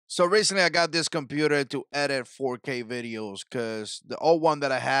So recently I got this computer to edit 4K videos because the old one that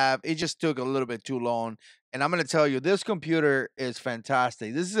I have, it just took a little bit too long. And I'm going to tell you, this computer is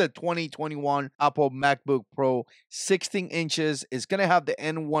fantastic. This is a 2021 Apple MacBook Pro, 16 inches. It's going to have the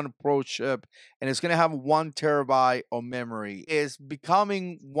N1 Pro chip and it's going to have 1 terabyte of memory. It's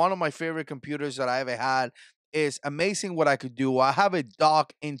becoming one of my favorite computers that I ever had. It's amazing what I could do. I have it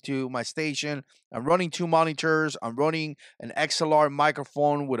dock into my station. I'm running 2 monitors. I'm running an XLR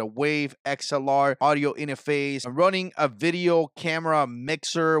microphone with a Wave XLR audio interface. I'm running a video camera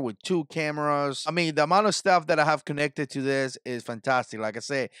mixer with 2 cameras. I mean, the amount of stuff that I have connected to this is fantastic. Like I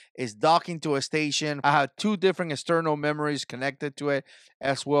say, it's docking to a station. I have 2 different external memories connected to it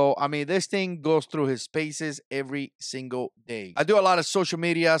as well. I mean, this thing goes through his spaces every single day. I do a lot of social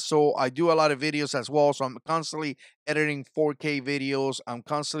media, so I do a lot of videos as well. So I'm constantly editing 4K videos. I'm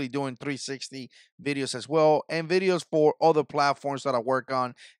constantly doing 360 videos as well, and videos for other platforms that I work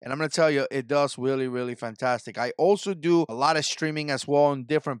on. And I'm going to tell you, it does really, really fantastic. I also do a lot of streaming as well on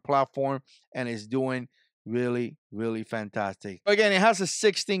different platforms, and it's doing really, really fantastic. Again, it has a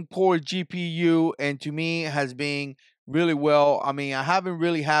 16 core GPU, and to me, it has been really well. I mean, I haven't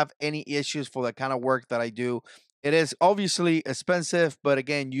really have any issues for the kind of work that I do. It is obviously expensive, but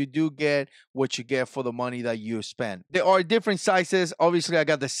again, you do get what you get for the money that you spend. There are different sizes. Obviously, I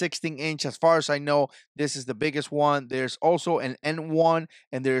got the 16 inch. As far as I know, this is the biggest one. There's also an N1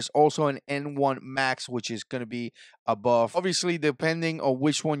 and there's also an N1 Max, which is going to be above. Obviously, depending on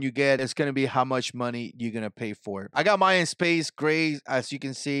which one you get, it's going to be how much money you're going to pay for it. I got mine in space gray, as you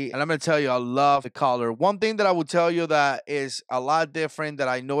can see, and I'm going to tell you, I love the color. One thing that I will tell you that is a lot different that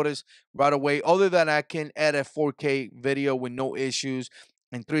I noticed right away, other than I can edit 4K video with no issues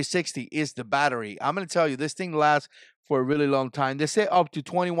and 360, is the battery. I'm going to tell you, this thing lasts for a really long time. They say up to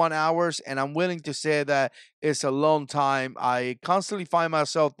 21 hours, and I'm willing to say that it's a long time. I constantly find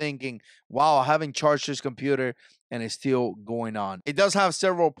myself thinking, wow, I haven't charged this computer and it's still going on. It does have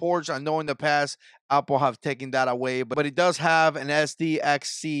several ports. I know in the past Apple have taken that away, but it does have an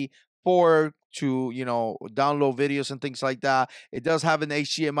SDXC port to, download videos and things like that. It does have an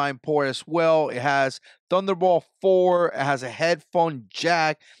HDMI port as well. It has Thunderbolt 4. It has a headphone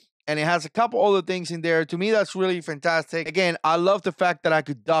jack. And it has a couple other things in there. To me, that's really fantastic. Again, I love the fact that I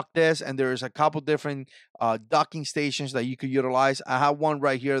could dock this, and there's a couple different docking stations that you could utilize. I have one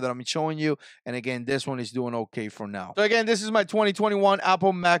right here that I'm showing you, and again, this one is doing okay for now. So again, this is my 2021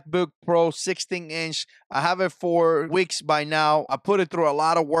 Apple MacBook Pro 16-inch. I have it for weeks by now. I put it through a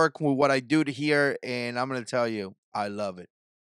lot of work with what I do to here, and I'm going to tell you, I love it.